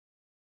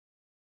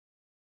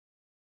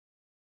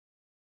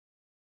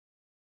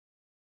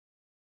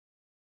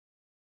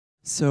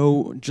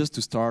So just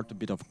to start a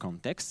bit of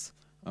context,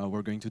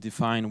 we're going to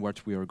define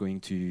what we are going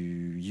to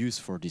use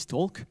for this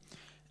talk.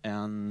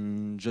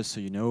 And just so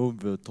you know,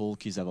 the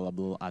talk is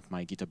available at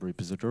my GitHub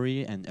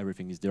repository and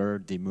everything is there,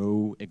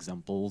 demo,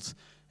 examples,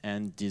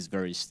 and this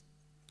very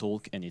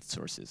talk and its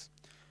sources.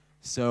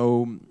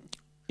 So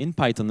in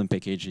Python, a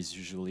package is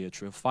usually a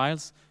tree of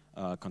files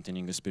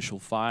containing a special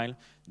file.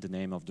 The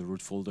name of the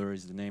root folder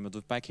is the name of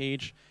the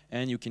package,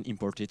 and you can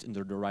import it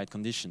under the right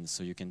conditions.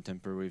 So you can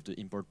tamper with the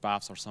import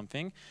paths or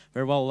something.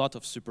 There were a lot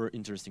of super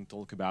interesting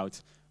talk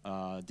about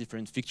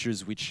different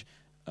features which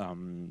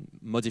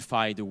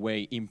modify the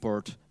way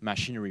import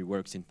machinery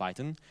works in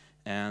Python.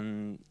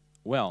 And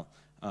well,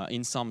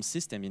 in some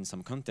system, in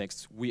some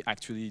contexts, we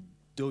actually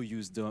do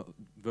use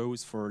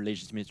those for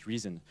legitimate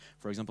reason.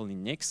 For example,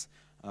 in Nix,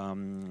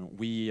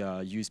 we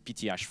use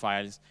PTH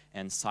files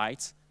and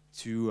sites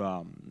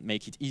to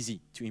make it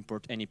easy to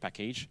import any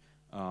package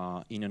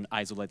in an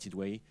isolated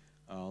way,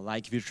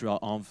 like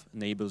virtualenv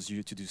enables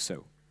you to do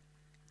so.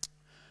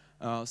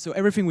 So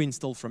everything we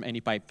install from any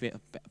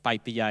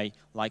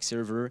PyPI-like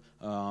server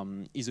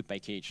is a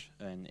package,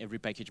 and every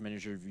package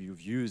manager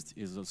you've used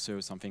is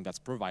also something that's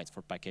provides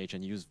for package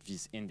and use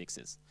these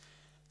indexes.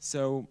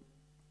 So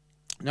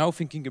now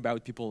thinking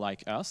about people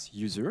like us,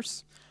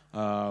 users,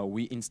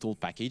 we install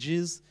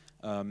packages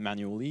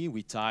manually.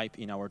 We type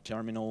in our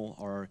terminal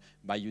or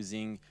by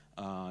using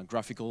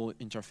graphical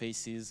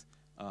interfaces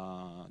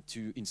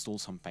to install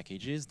some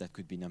packages. That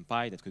could be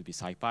NumPy, that could be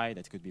SciPy,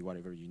 that could be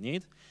whatever you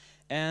need.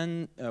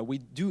 And we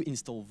do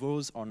install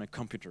those on a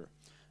computer.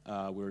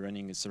 We're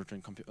running a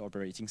certain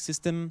operating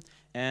system,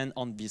 and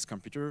on this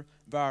computer,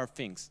 there are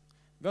things.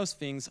 Those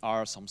things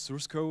are some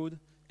source code,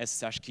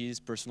 SSH keys,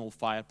 personal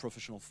file,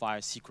 professional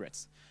file,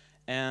 secrets.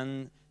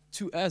 And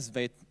to us,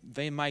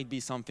 they might be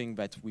something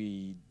that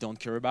we don't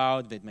care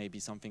about, that may be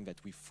something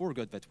that we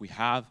forgot that we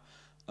have,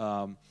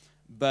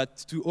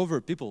 but to other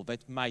people, they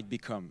might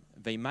become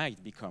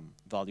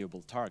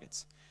valuable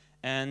targets.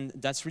 And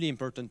that's really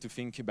important to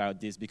think about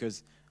this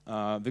because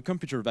the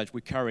computer that we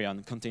carry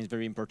on contains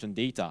very important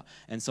data,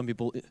 and some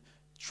people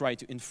try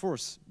to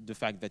enforce the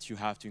fact that you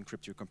have to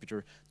encrypt your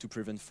computer to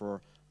prevent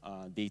for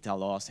data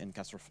loss and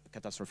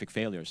catastrophic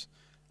failures.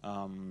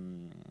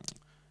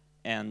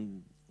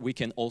 And we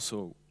can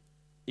also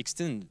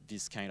extend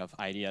these kind of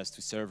ideas to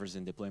servers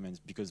and deployments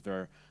because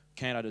they're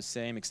kind of the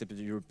same, except that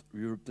you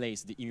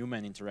replace the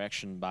human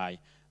interaction by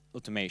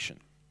automation.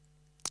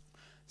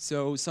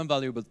 So some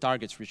valuable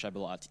targets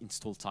reachable at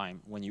install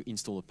time when you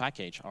install a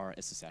package are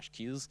SSH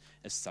keys,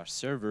 SSH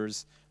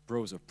servers,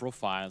 browser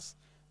profiles,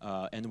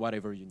 and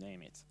whatever you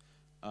name it.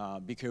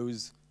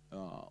 Because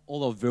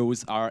all of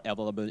those are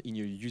available in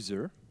your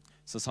user.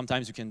 So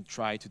sometimes you can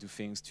try to do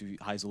things to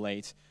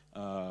isolate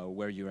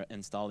where you're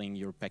installing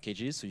your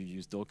packages. So you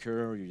use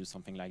Docker, or you use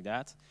something like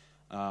that.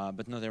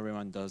 But not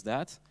everyone does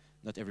that.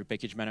 Not every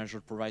package manager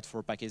provides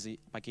for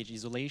package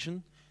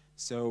isolation.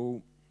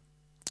 So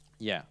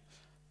yeah.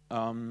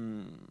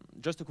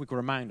 Just a quick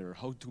reminder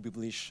how to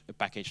publish a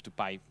package to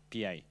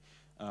PyPI.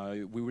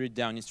 We read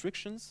down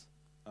instructions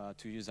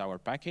to use our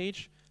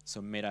package,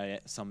 some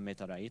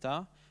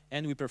metadata,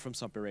 and we perform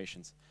some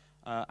operations.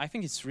 I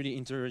think it's really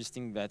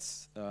interesting that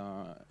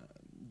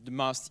the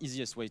most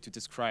easiest way to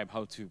describe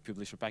how to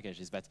publish a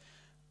package is that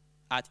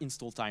at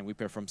install time we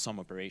perform some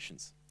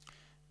operations.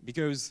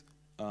 Because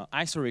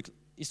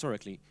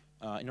historically,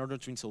 in order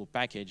to install a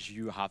package,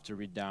 you have to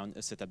read down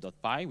a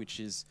setup.py, which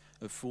is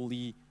a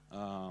fully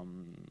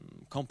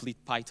complete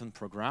Python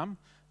program,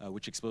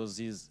 which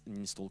exposes an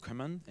install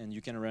command, and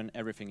you can run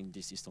everything in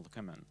this install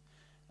command.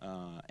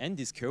 And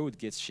this code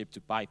gets shipped to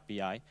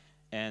PyPI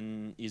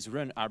and is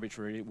run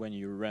arbitrarily when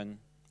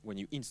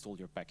you install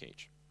your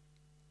package.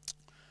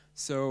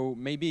 So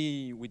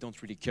maybe we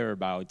don't really care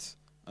about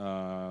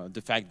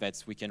the fact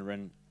that we can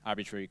run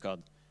arbitrary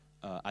code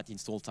at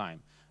install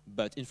time,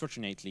 but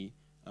unfortunately,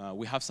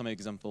 we have some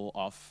example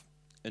of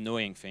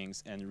annoying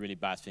things and really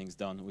bad things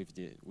done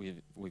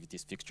with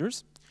these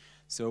fixtures.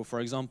 So, for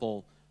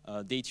example,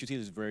 dateutil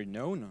is a very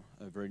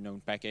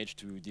known package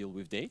to deal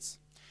with dates.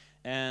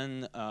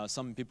 And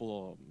some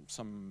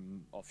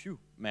of you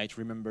might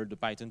remember the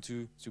Python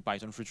 2 to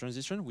Python 3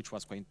 transition, which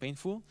was quite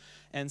painful.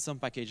 And some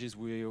packages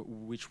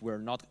which were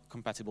not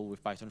compatible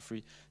with Python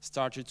 3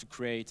 started to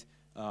create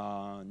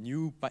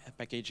new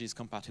packages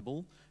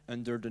compatible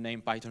under the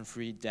name Python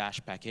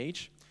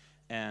 3-package.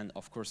 And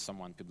of course,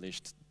 someone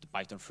published the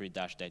Python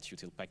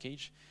 3-dateutil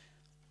package,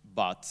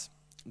 but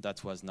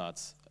that was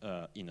not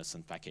an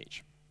innocent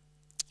package.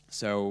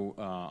 So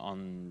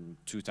on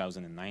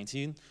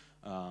 2019,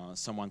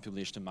 someone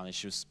published a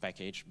malicious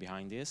package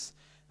behind this,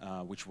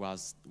 which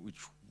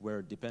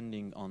were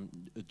depending on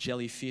a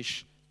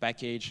jellyfish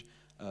package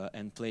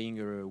and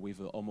playing with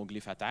a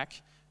homoglyph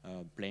attack,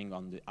 playing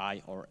on the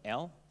I or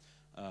L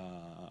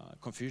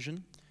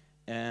confusion.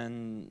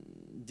 And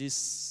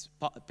this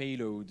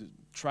payload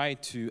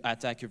tried to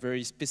attack a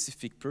very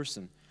specific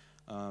person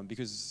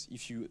because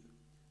if you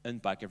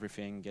unpack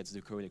everything, gets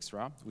the code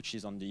extra, which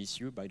is on the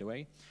issue, by the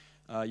way,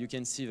 you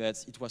can see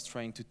that it was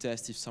trying to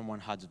test if someone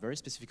had a very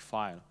specific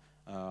file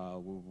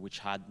which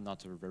had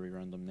not a very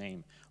random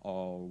name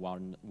or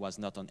was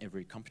not on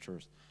every computer.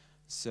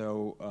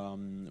 So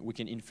we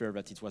can infer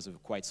that it was a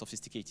quite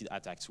sophisticated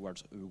attack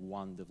towards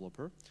one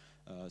developer.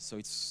 So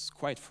it's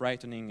quite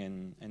frightening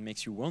and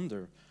makes you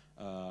wonder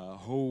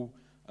how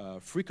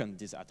frequent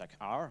these attacks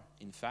are,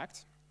 in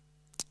fact.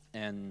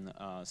 And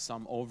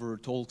some over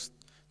talks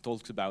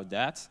about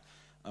that.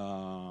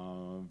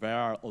 There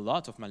are a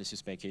lot of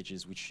malicious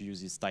packages which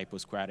uses typo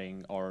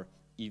squatting or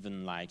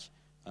even like,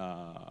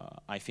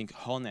 I think,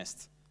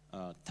 honest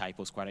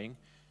typo squatting.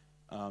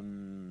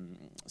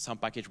 Some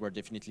packages were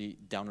definitely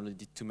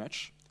downloaded too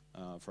much,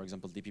 for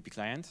example, DPP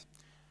client.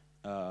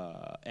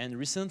 And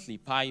recently,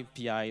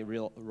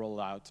 PyPI rolled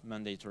out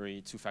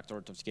mandatory two-factor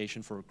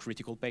authentication for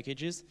critical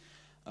packages.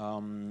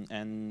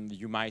 And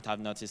you might have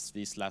noticed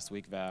this last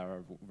week.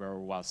 There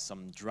was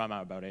some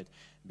drama about it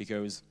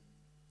because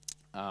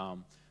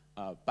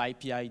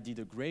PyPI did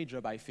a great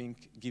job, I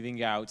think,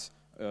 giving out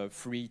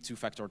free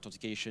two-factor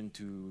authentication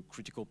to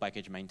critical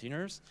package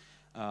maintainers.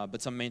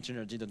 But some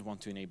maintainers didn't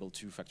want to enable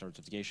two-factor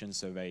authentication,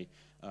 so they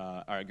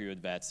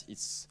argued that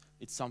it's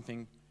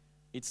something,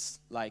 it's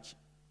like,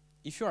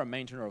 if you're a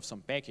maintainer of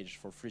some package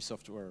for free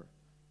software,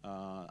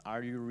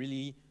 are you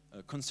really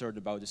concerned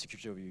about the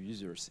security of your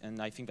users?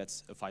 And I think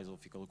that's a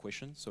philosophical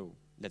question, so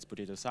let's put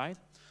it aside.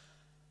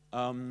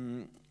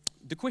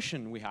 The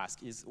question we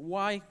ask is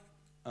why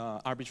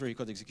arbitrary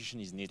code execution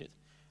is needed.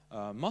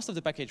 Most of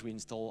the packages we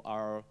install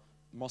are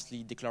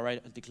mostly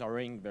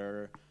declaring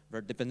their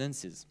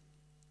dependencies.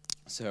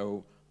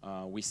 So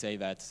we say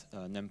that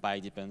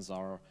NumPy depends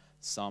on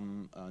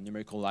some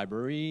numerical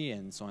library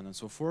and so on and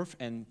so forth,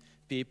 and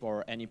pip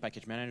or any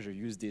package manager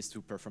use this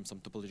to perform some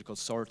topological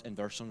sort and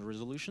version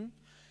resolution.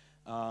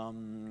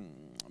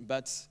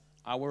 But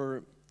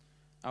our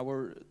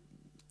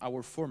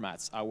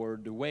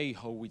formats, the way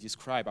how we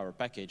describe our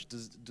package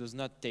does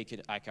not take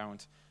into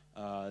account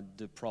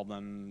the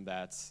problem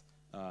that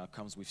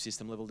comes with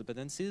system-level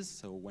dependencies.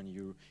 So when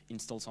you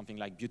install something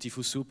like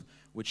Beautiful Soup,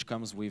 which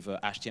comes with a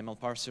HTML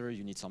parser,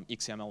 you need some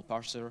XML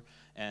parser,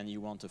 and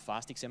you want a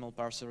fast XML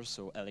parser,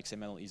 so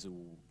LXML is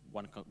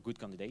one good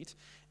candidate,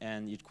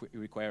 and it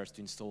requires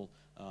to install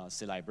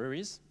C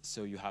libraries,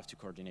 so you have to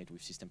coordinate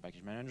with System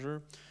Package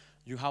Manager.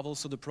 You have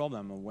also the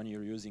problem when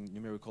you're using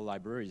numerical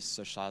libraries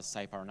such as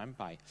SciPy or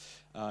NumPy.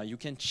 You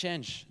can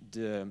change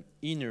the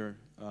inner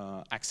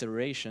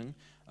acceleration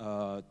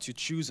to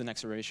choose an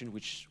acceleration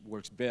which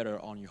works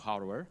better on your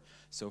hardware.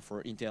 So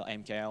for Intel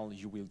MKL,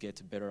 you will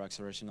get better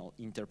acceleration on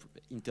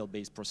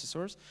Intel-based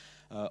processors.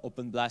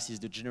 OpenBlast is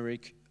the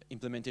generic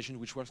implementation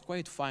which works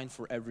quite fine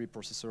for every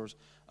processor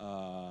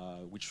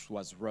which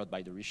was wrote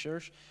by the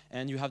research.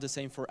 And you have the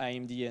same for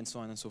AMD and so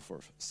on and so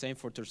forth. Same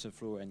for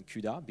TensorFlow and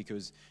CUDA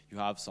because you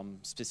have some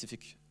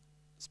specifics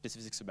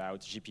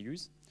about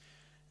GPUs.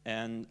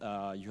 And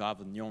you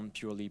have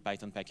non-purely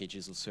Python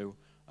packages also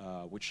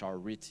which are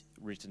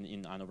written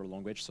in another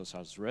language, such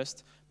as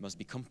Rust, must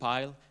be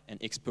compiled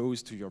and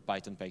exposed to your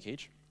Python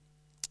package.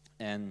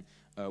 And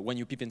when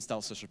you pip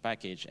install such a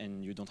package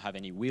and you don't have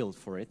any will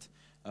for it,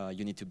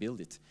 you need to build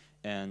it.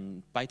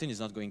 And Python is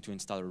not going to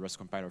install a Rust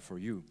compiler for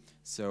you.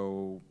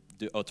 So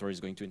the author is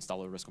going to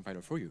install a Rust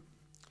compiler for you.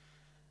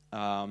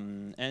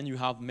 And you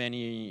have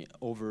many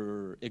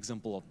other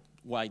examples of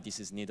why this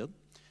is needed.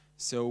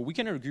 So we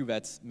can argue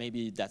that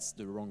maybe that's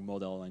the wrong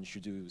model and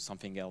should do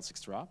something else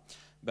extra.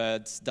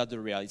 But that's the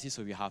reality,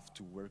 so we have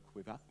to work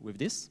with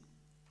this.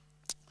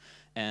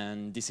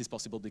 And this is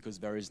possible because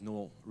there is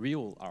no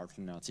real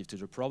alternative to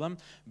the problem.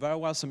 There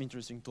was some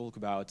interesting talk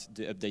about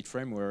the update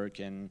framework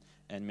and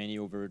many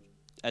other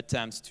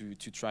attempts to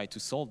try to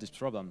solve this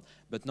problem,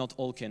 but not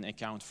all can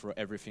account for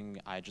everything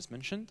I just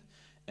mentioned.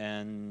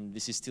 And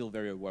this is still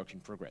very a work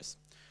in progress.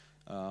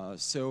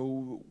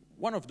 So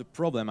one of the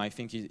problem I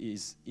think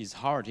is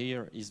hard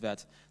here is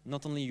that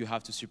not only you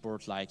have to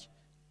support like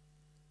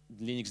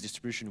Linux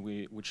distribution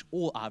which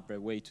all have their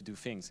way to do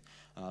things.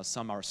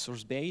 Some are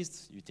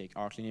source-based, you take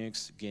Arch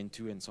Linux,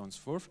 Gentoo, and so on and so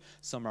forth.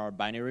 Some are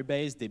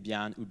binary-based,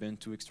 Debian,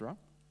 Ubuntu, etc.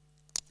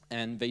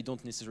 And they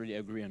don't necessarily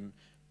agree on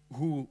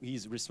who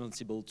is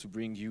responsible to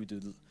bring you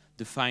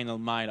the final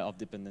mile of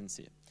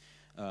dependency.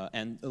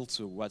 And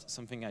also,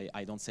 something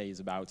I don't say is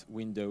about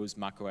Windows,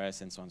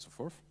 macOS, and so on and so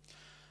forth.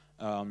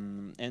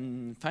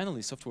 And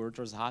finally, software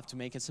authors have to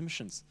make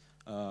assumptions.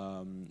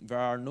 There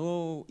are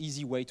no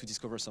easy way to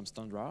discover some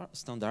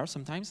standards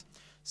sometimes.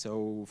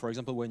 So, for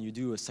example, when you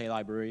do a C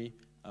library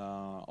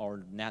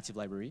or native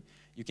library,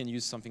 you can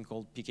use something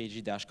called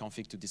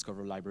pkg-config to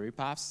discover library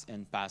paths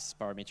and pass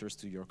parameters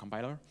to your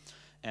compiler.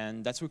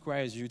 And that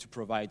requires you to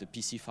provide a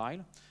PC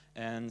file.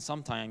 And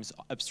sometimes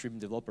upstream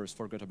developers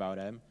forget about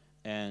them.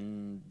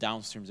 And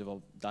downstream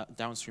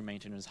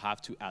maintainers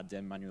have to add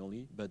them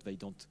manually, but they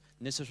don't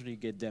necessarily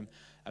get them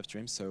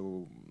upstream,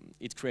 so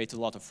it creates a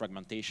lot of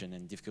fragmentation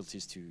and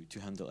difficulties to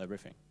handle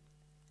everything.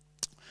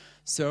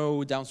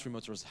 So downstream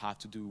authors have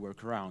to do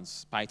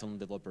workarounds. Python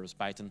developers,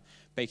 Python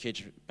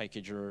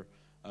packager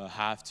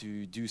have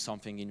to do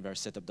something in their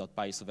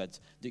setup.py so that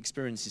the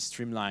experience is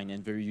streamlined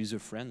and very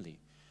user-friendly.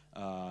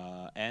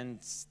 And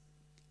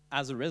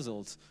as a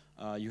result,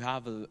 you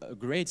have a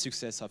great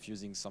success of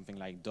using something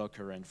like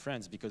Docker and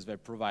Friends because they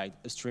provide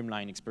a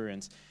streamlined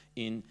experience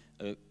in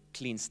a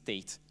clean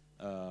state,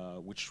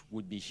 which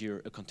would be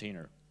here a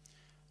container.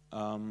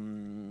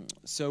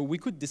 So we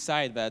could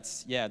decide that,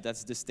 yeah,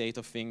 that's the state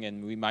of thing,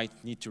 and we might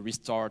need to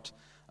restart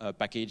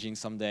packaging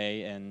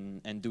someday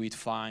and do it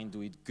fine,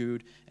 do it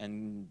good,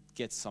 and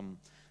get some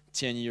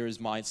 10 years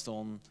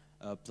milestone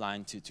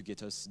plan to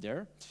get us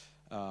there.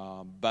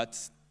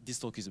 But this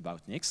talk is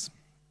about Nix.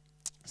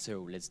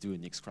 So let's do a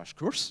Nix crash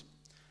course.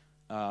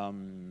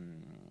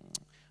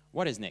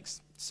 What is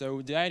Nix?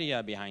 So the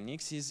idea behind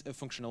Nix is a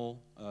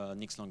functional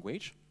Nix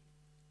language,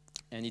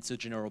 and it's a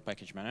general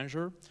package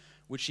manager,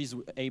 which is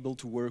able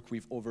to work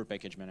with other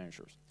package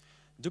managers.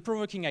 The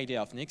provoking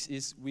idea of Nix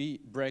is we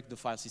break the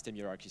file system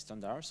hierarchy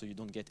standard, so you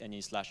don't get any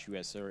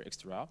 /user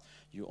extra.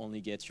 You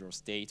only get your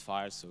state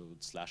file, so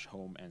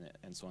 /home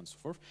and so on and so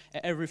forth.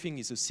 Everything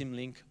is a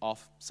symlink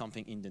of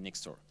something in the Nix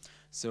store.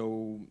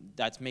 So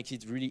that makes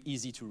it really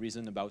easy to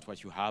reason about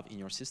what you have in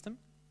your system.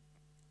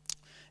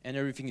 And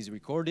everything is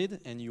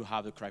recorded, and you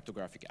have a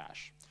cryptographic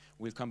hash.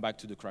 We'll come back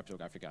to the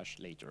cryptographic hash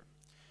later.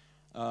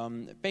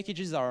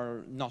 Packages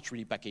are not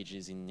really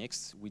packages in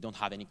Nix. We don't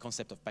have any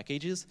concept of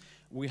packages.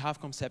 We have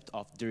concept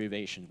of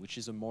derivation, which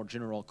is a more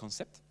general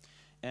concept.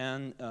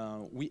 And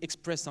we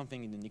express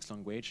something in the Nix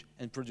language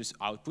and produce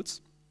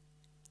outputs.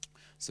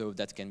 So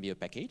that can be a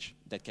package,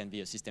 that can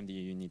be a systemd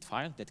unit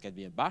file, that can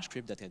be a bash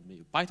script, that can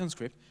be a Python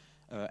script.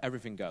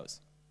 Everything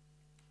goes.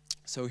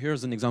 So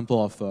here's an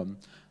example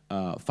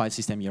of file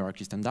system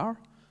hierarchy standard.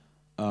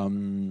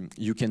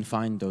 You can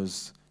find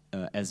those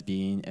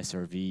sbin,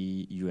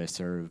 srv,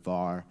 usr,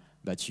 var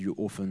that you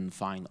often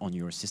find on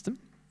your system.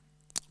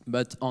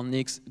 But on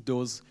Nix,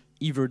 those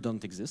either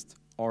don't exist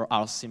or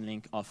are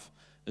symlink of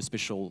a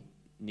special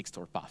Nix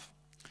store path.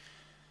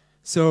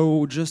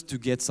 So just to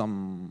get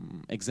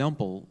some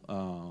example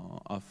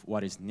of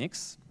what is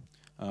Nix,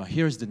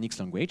 here's the Nix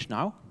language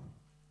now.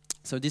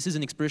 So this is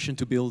an expression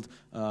to build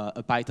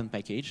a Python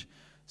package.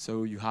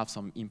 So you have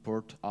some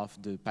import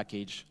of the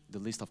package, the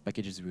list of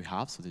packages we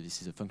have. So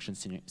this is a function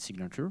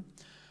signature.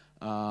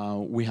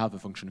 We have a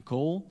function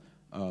call.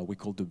 We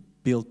call the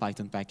build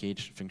Python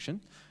package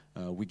function.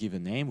 We give a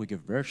name, we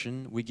give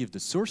version, we give the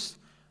source.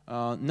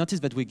 Notice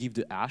that we give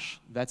the hash.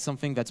 That's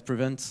something that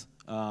prevents,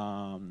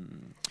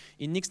 in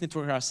Nix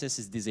network access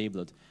is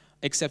disabled,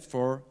 except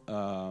for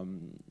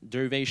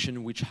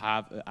derivation which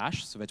have a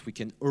hash so that we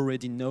can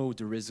already know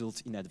the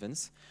result in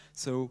advance.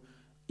 So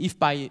if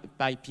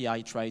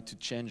PyPI tried to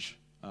change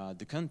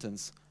the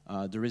contents,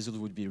 the result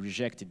would be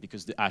rejected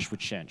because the hash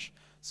would change.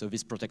 So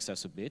this protects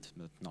us a bit,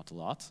 but not a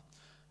lot.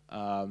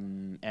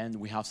 And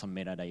we have some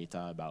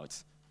metadata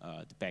about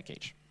the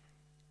package.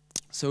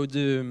 So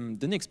the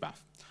Nix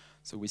path.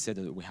 So we said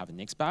that we have a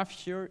Nix path.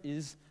 Here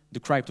is the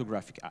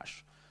cryptographic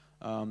hash.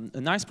 A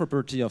nice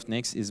property of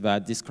Nix is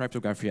that this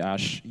cryptographic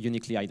hash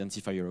uniquely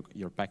identifies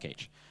your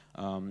package.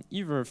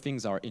 Either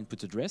things are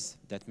input address,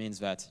 that means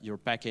that your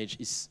package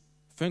is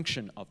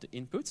function of the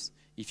inputs.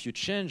 If you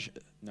change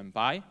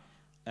NumPy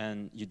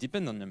and you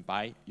depend on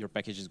NumPy, your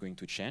package is going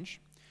to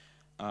change.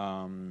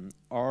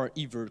 Or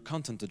either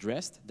content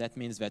addressed, that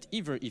means that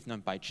either if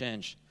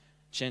NumPy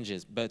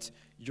changes, but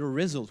your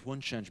result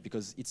won't change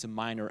because it's a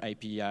minor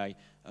API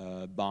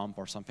bump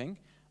or something,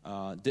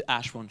 the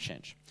hash won't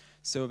change.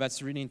 So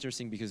that's really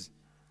interesting because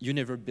you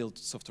never build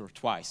software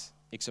twice,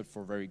 except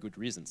for very good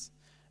reasons.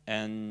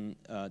 And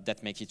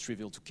that makes it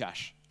trivial to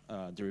cache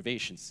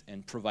derivations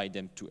and provide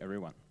them to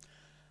everyone.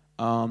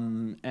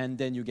 And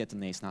then you get a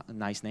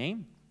nice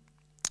name.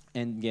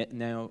 And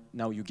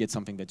now you get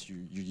something that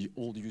you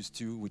all used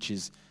to, which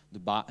is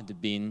the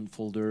bin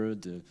folder,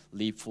 the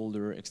lib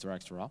folder,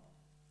 etc.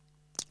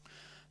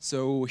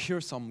 So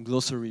here's some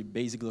glossary,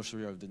 basic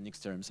glossary of the Nix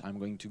terms. I'm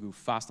going to go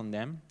fast on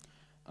them.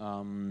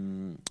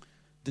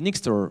 The Nix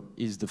store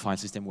is the file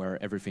system where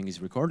everything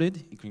is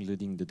recorded,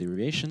 including the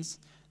derivations.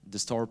 The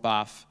store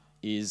path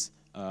is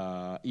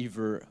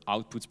either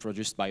outputs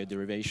produced by a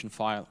derivation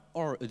file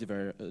or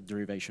a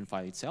derivation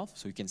file itself.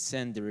 So you can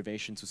send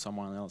derivation to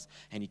someone else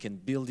and he can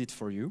build it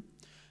for you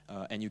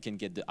and you can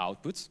get the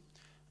outputs.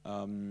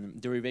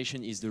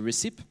 Derivation is the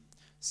recip.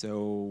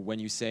 So when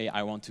you say,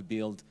 I want to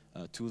build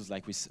tools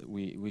like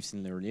we've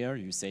seen earlier,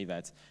 you say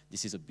that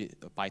this is a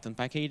Python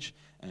package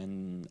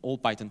and all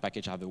Python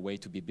packages have a way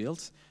to be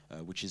built,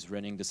 which is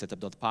running the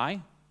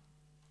setup.py.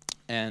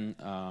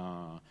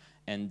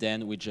 And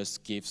then we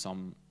just give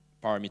some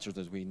parameters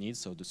that we need,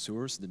 so the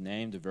source, the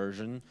name, the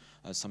version,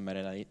 some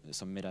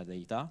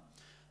metadata.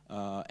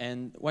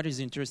 And what is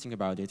interesting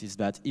about it is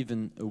that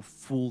even a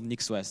full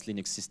NixOS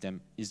Linux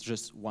system is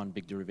just one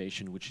big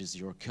derivation, which is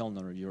your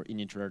kernel, your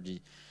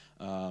initRD,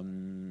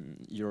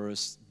 your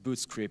boot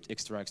script,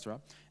 etc.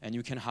 And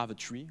you can have a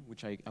tree,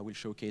 which I will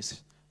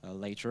showcase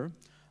later,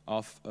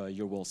 of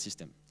your whole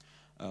system.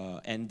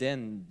 And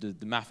then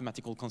the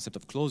mathematical concept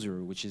of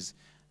closure, which is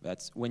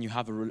that when you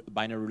have a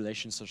binary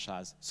relation such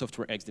as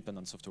software X depend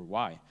on software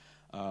Y,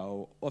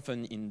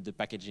 often in the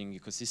packaging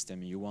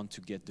ecosystem, you want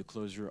to get the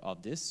closure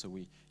of this. So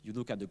you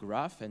look at the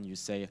graph and you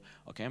say,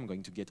 okay, I'm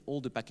going to get all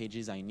the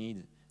packages I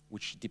need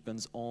which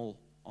depends all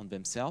on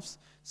themselves,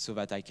 so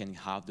that I can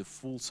have the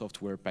full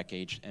software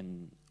package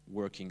and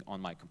working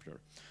on my computer.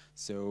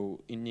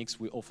 So in Nix,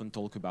 we often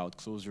talk about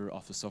closure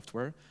of the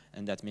software,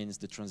 and that means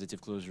the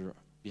transitive closure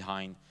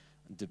behind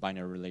the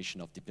binary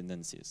relation of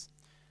dependencies.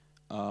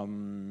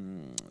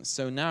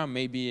 So now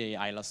maybe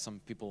I lost some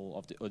people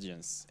of the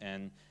audience,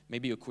 and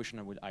maybe a question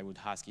I would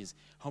ask is,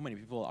 how many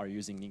people are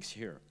using Nix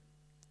here?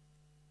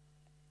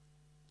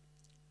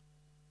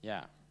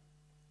 Yeah.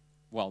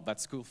 Well,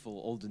 that's cool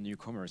for all the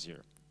newcomers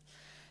here.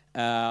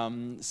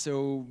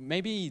 So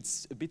maybe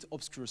it's a bit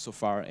obscure so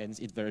far, and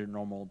it's very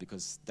normal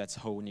because that's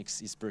how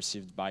Nix is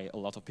perceived by a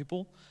lot of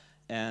people.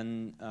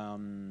 And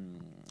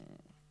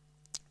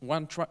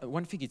one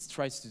thing it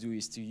tries to do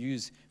is to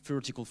use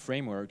theoretical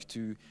framework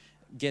to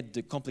get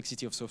the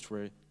complexity of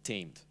software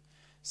tamed.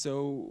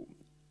 So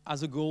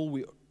as a goal,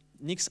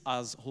 Nix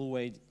has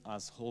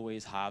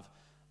always have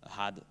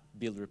had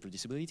build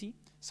reproducibility.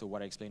 So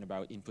what I explained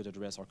about input at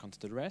rest or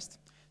content at rest.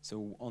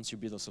 So once you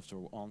build a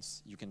software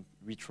once, you can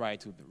retry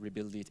to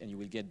rebuild it and you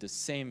will get the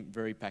same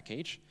very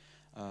package.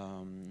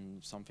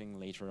 Something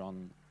later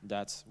on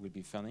that will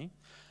be funny.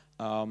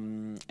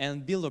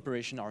 And build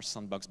operation are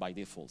sandbox by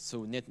default.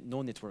 So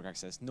no network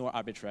access, no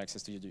arbitrary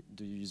access to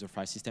the user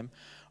file system,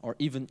 or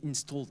even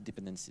installed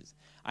dependencies.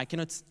 I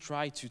cannot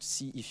try to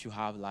see if you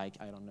have, like,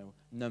 I don't know,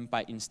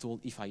 NumPy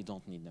installed if I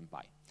don't need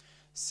NumPy.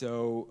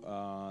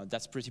 So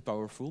that's pretty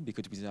powerful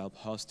because it will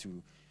help us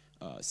to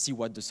see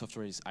what the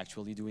software is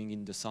actually doing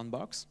in the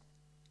sandbox.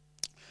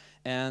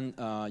 And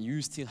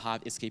you still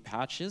have escape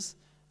hatches.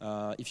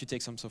 If you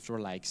take some software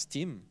like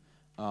Steam,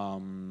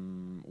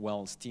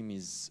 well, Steam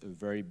is a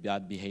very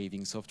bad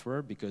behaving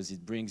software because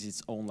it brings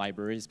its own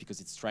libraries because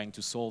it's trying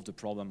to solve the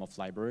problem of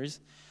libraries.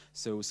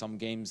 So some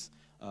games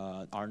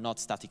are not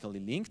statically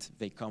linked.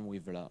 They come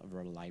with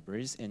their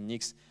libraries, and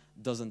Nix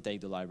doesn't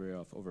take the library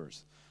of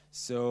others.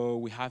 So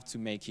we have to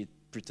make it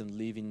pretend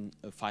live in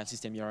a file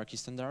system hierarchy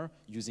standard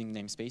using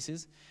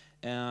namespaces.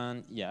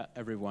 And yeah,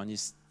 everyone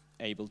is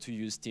able to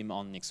use Steam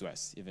on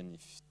NixOS, even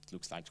if it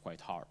looks like quite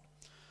hard.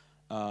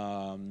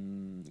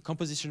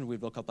 Composition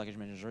with local package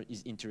manager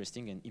is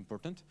interesting and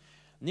important.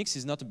 Nix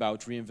is not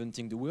about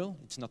reinventing the wheel.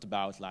 It's not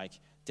about like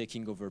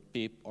taking over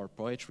pip or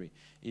poetry.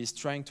 It's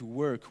trying to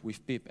work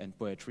with pip and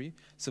poetry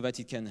so that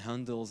it can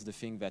handle the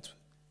thing that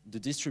the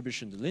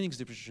distribution, the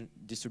Linux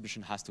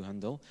distribution has to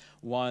handle,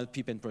 while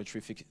pip and poetry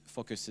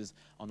focuses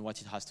on what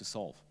it has to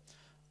solve.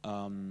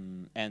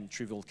 And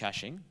trivial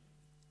caching.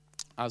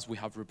 As we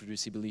have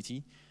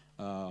reproducibility,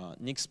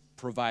 Nix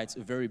provides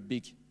a very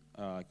big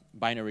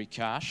binary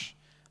cache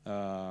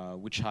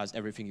which has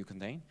everything you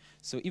contain.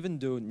 So even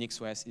though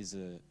NixOS is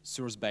a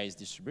source-based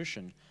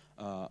distribution,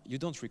 you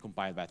don't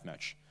recompile that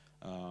much.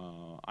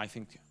 I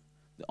think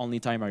the only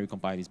time I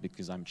recompile is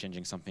because I'm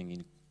changing something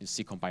in the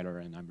C compiler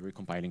and I'm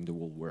recompiling the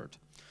whole word.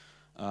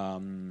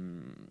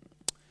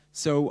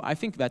 So I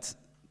think that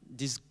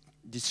this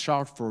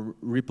chart for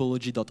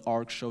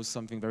ripology.org shows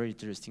something very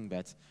interesting,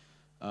 that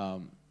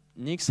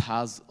Nix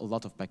has a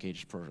lot of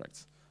package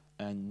projects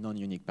and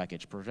non-unique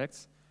package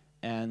projects.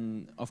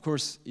 And of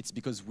course, it's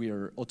because we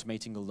are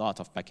automating a lot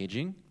of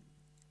packaging,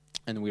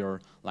 and we are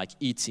like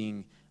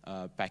eating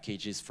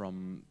packages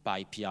from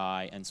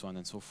PyPI and so on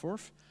and so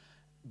forth.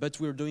 But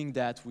we're doing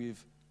that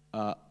with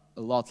a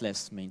lot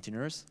less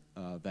maintainers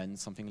than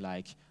something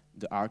like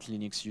the Arch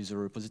Linux user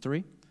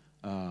repository.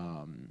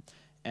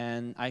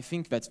 And I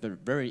think that's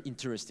very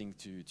interesting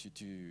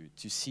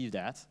to see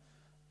that,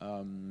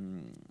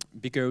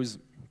 because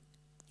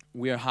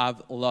we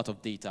have a lot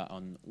of data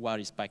on what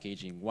is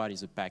packaging, what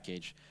is a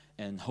package,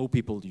 and how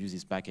people use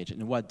this package,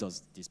 and what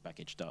does this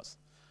package does.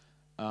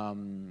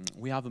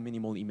 We have a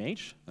minimal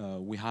image.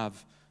 We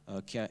have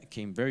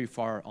came very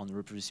far on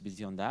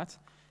reproducibility on that,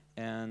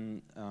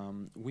 and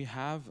we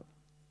have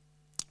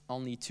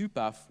only 2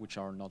 paths which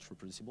are not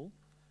reproducible.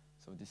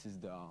 So this is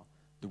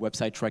the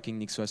website tracking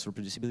NixOS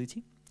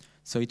reproducibility.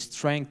 So it's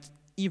trying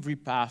every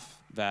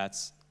path that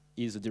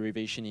is a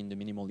derivation in the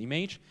minimal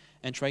image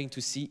and trying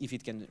to see if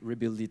it can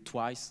rebuild it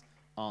twice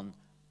on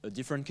a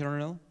different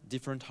kernel,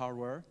 different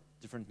hardware,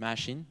 different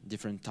machine,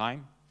 different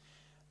time,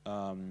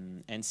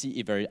 and see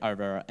if there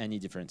are any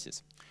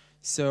differences.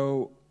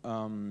 So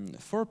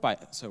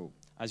so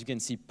as you can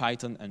see,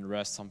 Python and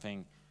Rust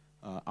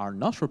are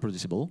not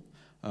reproducible.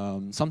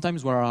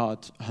 Sometimes we're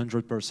at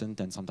 100%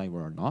 and sometimes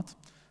we're not.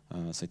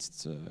 So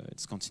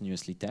it's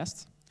continuously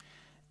tested.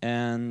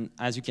 And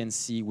as you can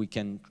see, we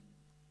can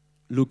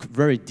look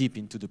very deep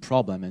into the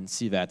problem and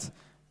see that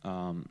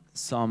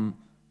some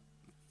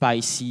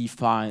PyC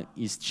file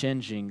is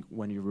changing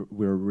when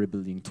we're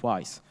rebuilding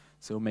twice.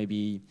 So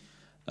maybe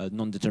a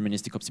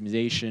non-deterministic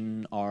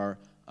optimization or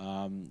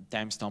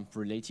timestamp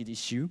related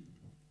issue.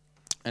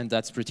 And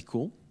that's pretty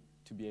cool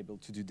to be able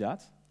to do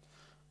that.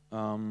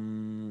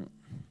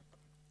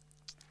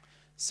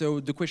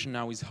 So the question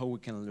now is how we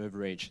can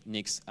leverage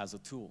Nix as a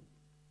tool.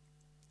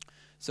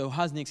 So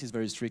as Nix is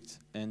very strict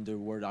and the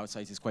world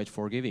outside is quite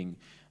forgiving,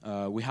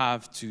 we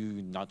have to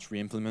not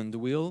re-implement the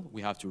wheel,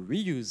 we have to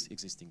reuse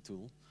existing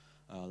tools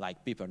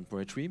like pip and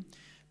poetry,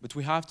 but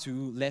we have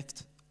to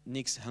left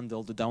Nix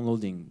handle the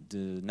downloading,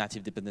 the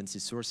native dependency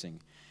sourcing,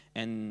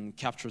 and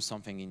capture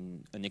something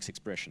in a Nix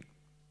expression.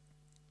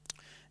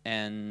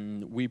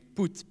 And we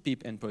put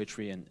pip and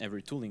poetry and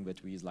every tooling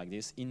that we use like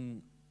this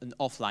in an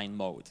offline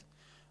mode.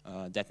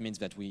 That means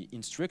that we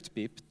instruct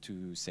pip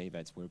to say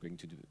that we're going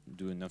to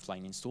do an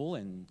offline install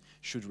and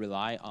should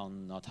rely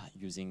on not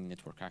using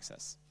network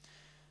access.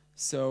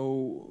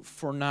 So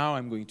for now,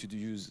 I'm going to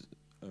use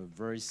a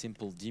very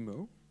simple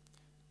demo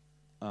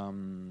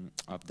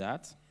of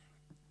that.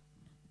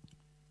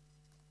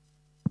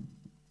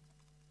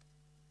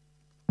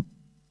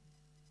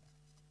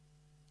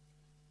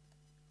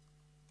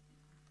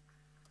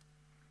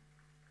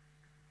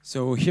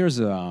 So here's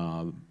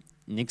a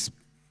Nix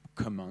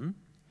command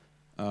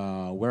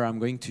where I'm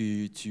going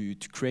to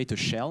create a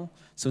shell.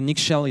 So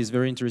Nix shell is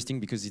very interesting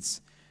because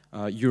it's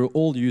you're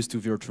all used to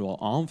virtual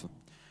env.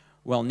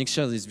 Well, Nix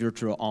shell is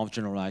virtual env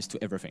generalized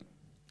to everything.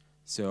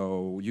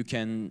 So you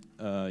can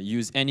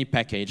use any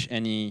package,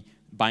 any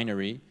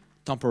binary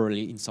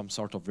temporarily in some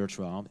sort of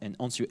virtual env, and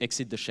once you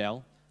exit the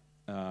shell,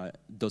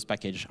 those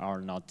packages are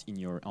not in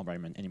your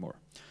environment anymore.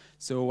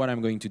 So what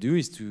I'm going to do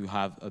is to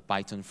have a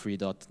Python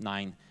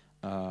 3.9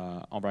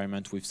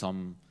 environment with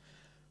some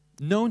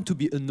known to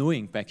be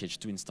annoying package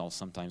to install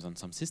sometimes on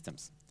some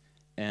systems,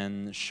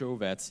 and show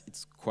that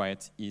it's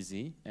quite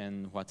easy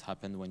and what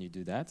happened when you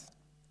do that,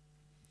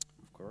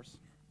 of course.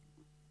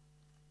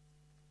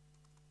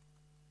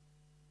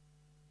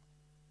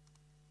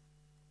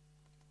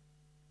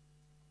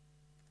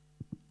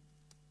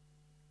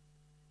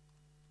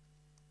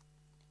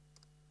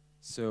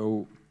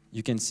 So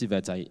you can see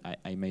that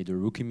I made a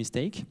rookie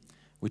mistake,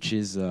 which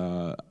is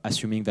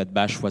assuming that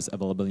bash was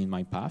available in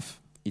my path.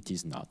 It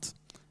is not.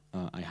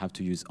 I have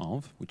to use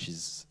env, which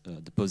is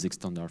the POSIX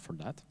standard for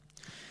that.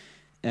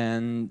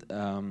 And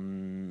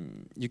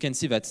you can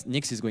see that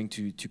Nix is going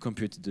to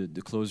compute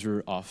the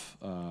closure of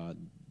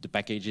the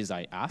packages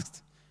I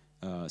asked.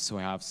 So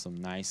I have some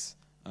nice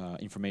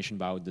information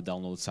about the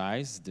download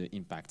size, the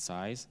impact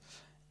size,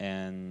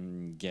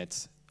 and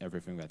get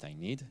everything that I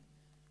need.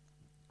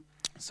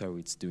 So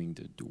it's doing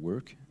the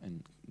work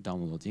and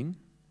downloading.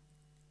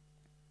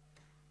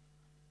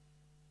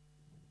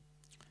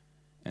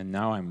 And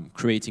now I'm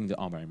creating the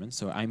environment.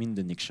 So I'm in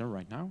the Nix shell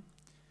right now.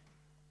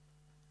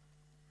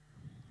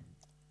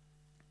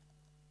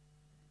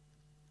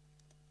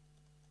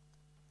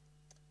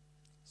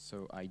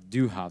 So I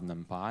do have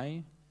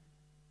NumPy.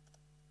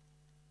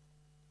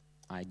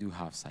 I do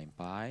have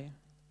SciPy.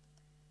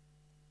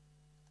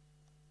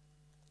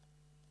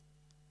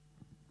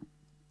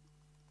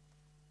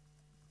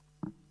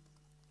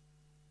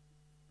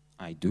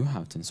 I do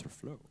have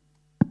TensorFlow.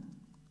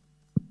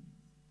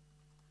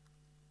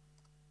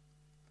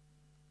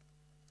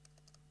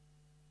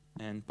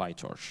 And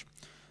PyTorch.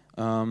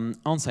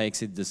 Once I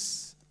exit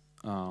this,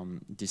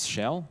 this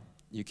shell,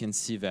 you can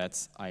see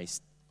that I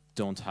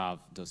don't have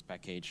those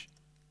packages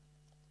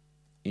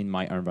in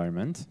my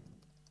environment.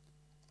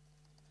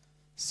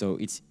 So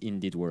it's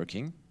indeed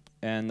working.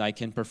 And I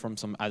can perform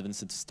some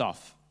advanced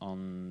stuff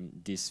on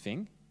this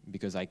thing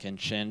because I can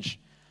change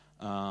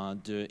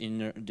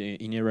the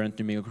inherent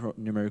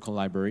numerical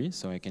library.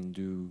 So I can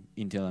do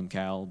Intel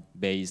MCAL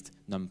based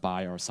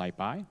NumPy or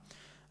SciPy.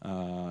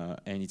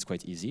 And it's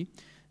quite easy.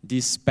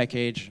 This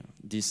package,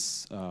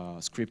 this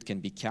script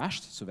can be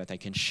cached so that I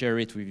can share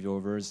it with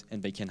others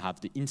and they can have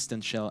the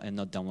instant shell and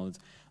not download,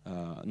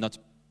 not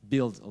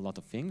build a lot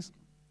of things.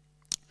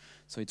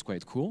 So it's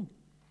quite cool.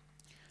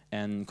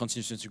 And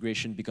continuous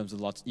integration becomes a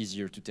lot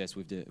easier to test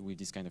with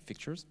these kind of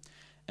features.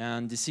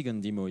 And the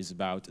second demo is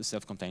about a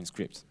self-contained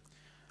script.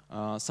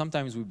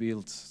 Sometimes we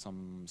build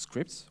some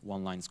scripts,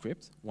 one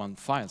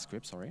file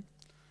script, sorry.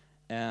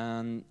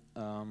 And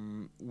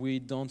we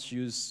don't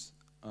use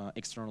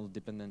external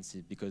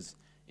dependencies because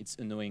it's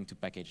annoying to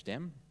package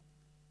them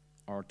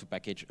or to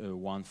package a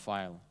one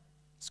file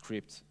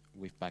script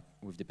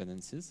with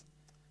dependencies.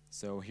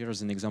 So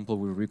here's an example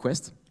with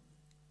request.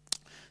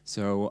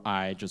 So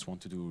I just want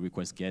to do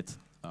request get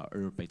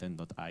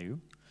EuroPython.io.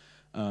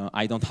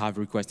 I don't have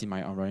request in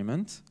my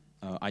environment.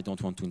 I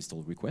don't want to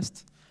install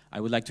request. I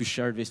would like to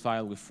share this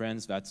file with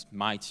friends that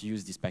might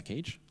use this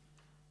package,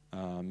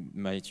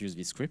 might use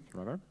this script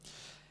rather.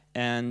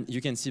 And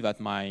you can see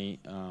that my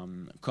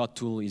code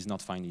tool is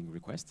not finding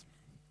request.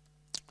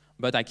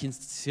 But I can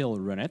still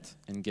run it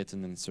and get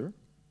an answer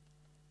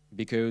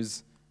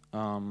because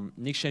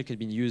Nix shell can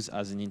be used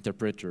as an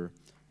interpreter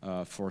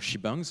for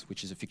shebungs,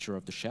 which is a feature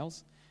of the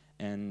shells.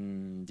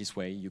 And this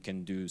way you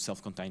can do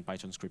self-contained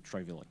Python script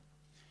trivially.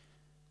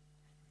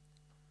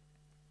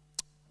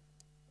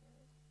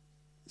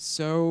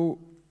 So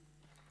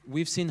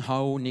we've seen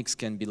how Nix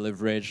can be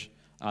leveraged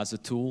as a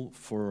tool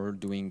for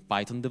doing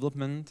Python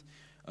development.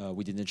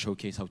 We didn't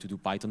showcase how to do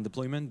Python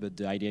deployment, but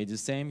the idea is the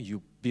same.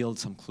 You build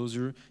some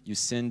closure, you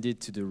send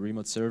it to the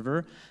remote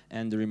server,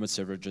 and the remote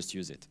server just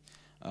use it.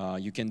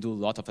 You can do a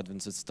lot of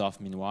advanced stuff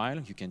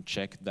meanwhile. You can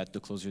check that the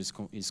closure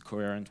is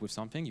coherent with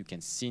something. You can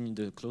sync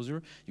the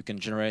closure. You can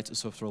generate a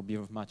software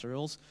bill of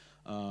materials,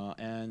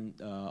 and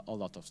a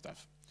lot of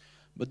stuff.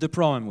 But the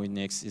problem with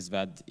Nix is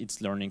that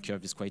its learning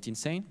curve is quite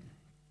insane.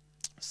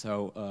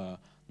 So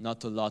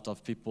not a lot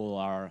of people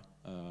are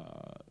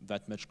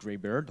that much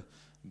graybeard,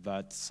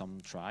 but some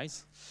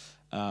tries.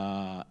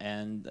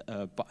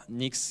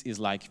 Nix is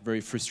like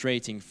very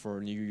frustrating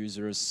for new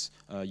users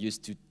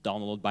used to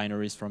download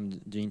binaries from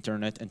the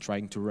internet and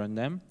trying to run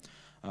them.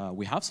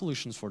 We have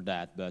solutions for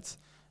that, but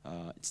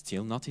it's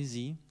still not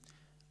easy.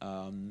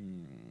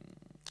 And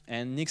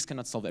Nix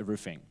cannot solve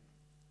everything.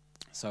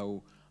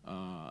 So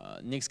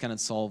Nix cannot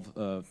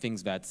solve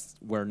things that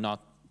were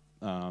not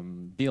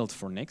built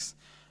for Nix,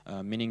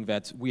 meaning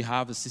that we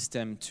have a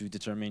system to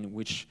determine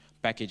which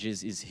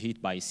packages is hit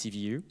by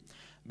CVU.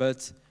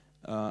 But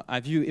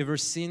have you ever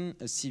seen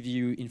a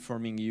CVU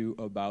informing you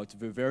about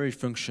the very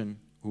function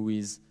who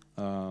is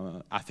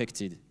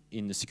affected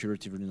in the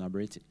security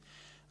vulnerability?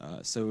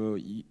 So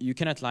you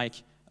cannot like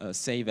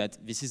say that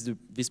this is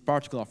this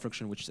particular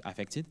function which is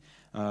affected.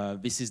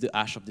 This is the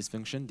hash of this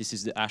function. This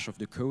is the hash of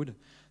the code.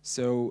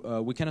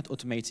 So we cannot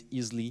automate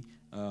easily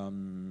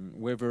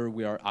whether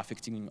we are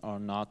affecting or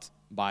not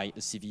by a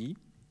CVE.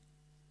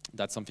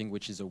 That's something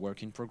which is a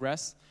work in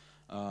progress.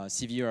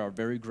 CVE are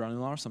very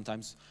granular.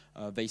 Sometimes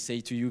they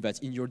say to you that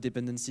in your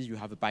dependencies you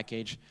have a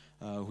package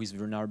who is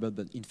vulnerable,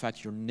 but in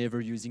fact you're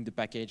never using the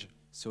package,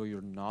 so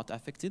you're not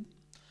affected.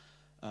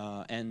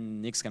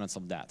 And Nix cannot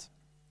solve that.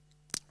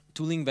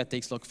 Tooling that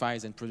takes log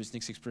files and produce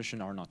Nix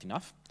expression are not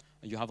enough.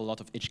 You have a lot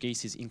of edge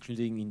cases,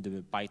 including in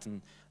the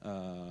Python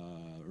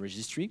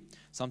registry.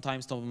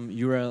 Sometimes some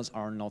URLs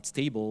are not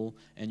stable,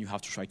 and you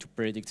have to try to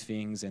predict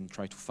things and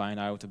try to find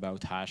out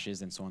about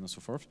hashes and so on and so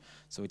forth.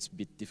 So it's a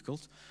bit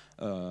difficult.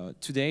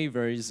 Today,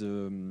 there is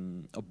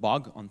a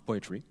bug on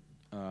Poetry,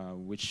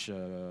 which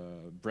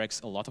breaks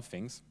a lot of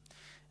things.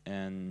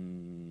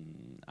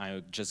 And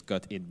I just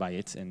got hit by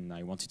it, and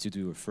I wanted to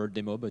do a third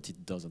demo, but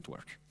it doesn't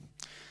work.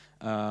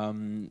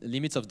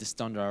 Limits of the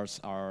standards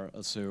are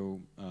also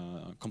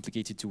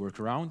complicated to work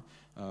around.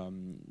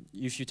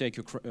 If you take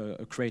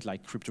a crate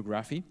like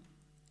cryptography,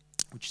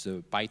 which is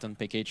a Python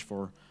package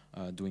for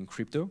doing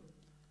crypto,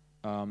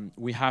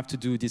 we have to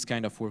do this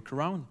kind of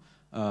workaround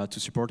to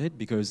support it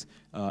because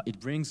it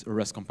brings a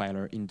Rust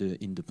compiler in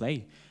the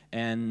play.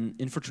 And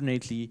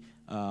unfortunately,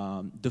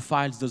 the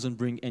files doesn't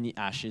bring any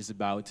hashes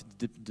about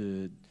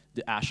the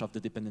hash of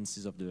the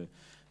dependencies of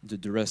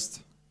the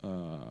Rust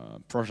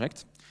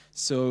project.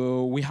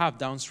 So we have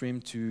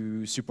downstream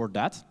to support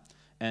that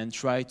and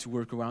try to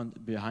work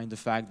around behind the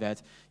fact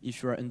that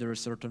if you're under a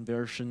certain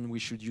version, we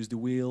should use the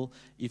wheel.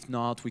 If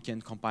not, we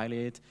can compile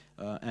it.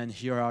 And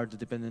here are the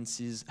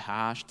dependencies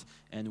hashed,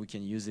 and we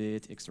can use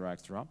it, etc.,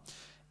 etc.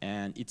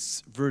 And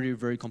it's very,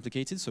 very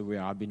complicated. So we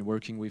have been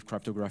working with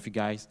cryptography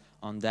guys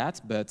on that,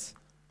 but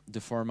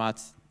the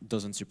format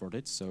doesn't support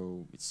it,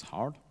 so it's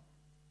hard.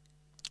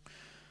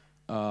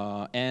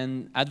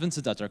 And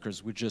advanced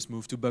attackers would just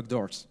move to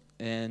backdoors.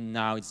 And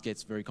now it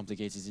gets very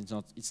complicated.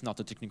 It's not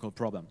a technical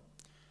problem.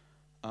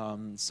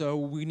 So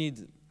we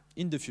need,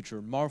 in the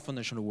future, more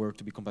foundational work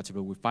to be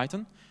compatible with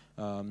Python.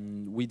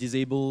 We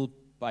disable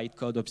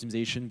bytecode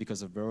optimization because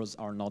the verbs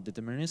are not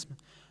determinism.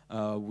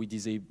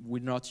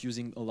 We're not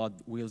using a lot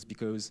of wheels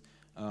because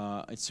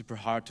it's super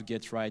hard to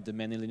get right the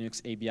many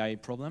Linux ABI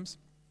problems.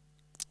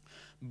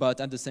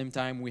 But at the same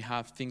time, we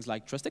have things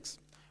like TrustX,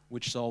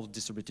 which solve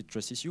distributed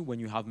trust issue. When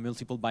you have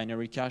multiple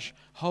binary cache,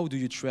 how do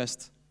you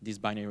trust this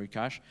binary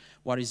cache?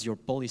 What is your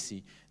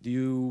policy? Do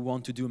you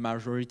want to do a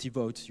majority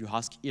vote? You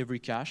ask every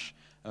cache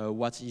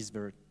what is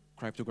their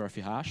cryptography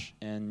hash,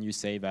 and you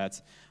say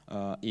that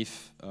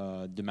if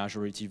the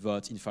majority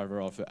vote in favor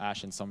of a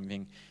hash and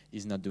something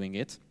is not doing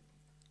it,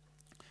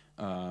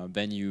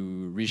 then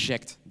you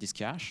reject this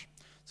cache.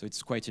 So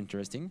it's quite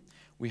interesting.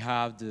 We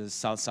have the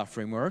Salsa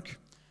framework,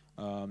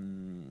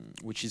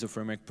 which is a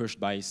framework pushed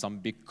by some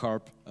big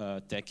corp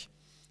tech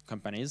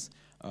companies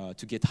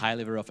to get high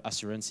level of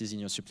assurances in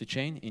your supply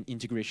chain, and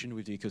integration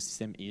with the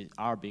ecosystem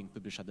are being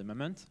published at the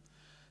moment.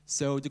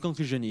 So the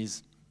conclusion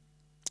is,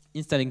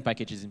 installing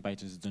packages in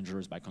Python is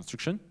dangerous by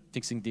construction.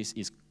 Fixing this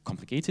is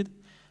complicated.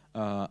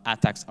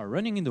 Attacks are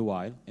running in the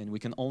wild, and we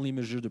can only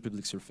measure the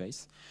public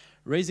surface.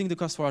 Raising the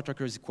cost for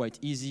attackers is quite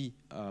easy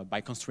by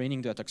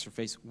constraining the attack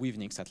surface with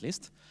Nix at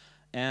least.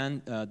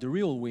 And the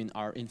real win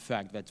are, in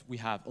fact, that we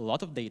have a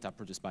lot of data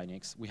produced by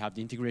Nix. We have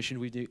the integration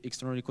with the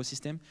external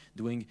ecosystem.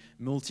 Doing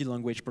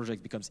multi-language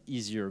projects becomes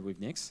easier with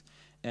Nix.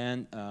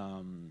 And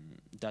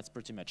that's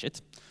pretty much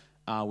it.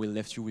 I will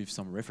leave you with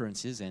some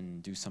references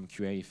and do some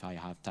QA if I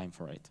have time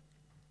for it.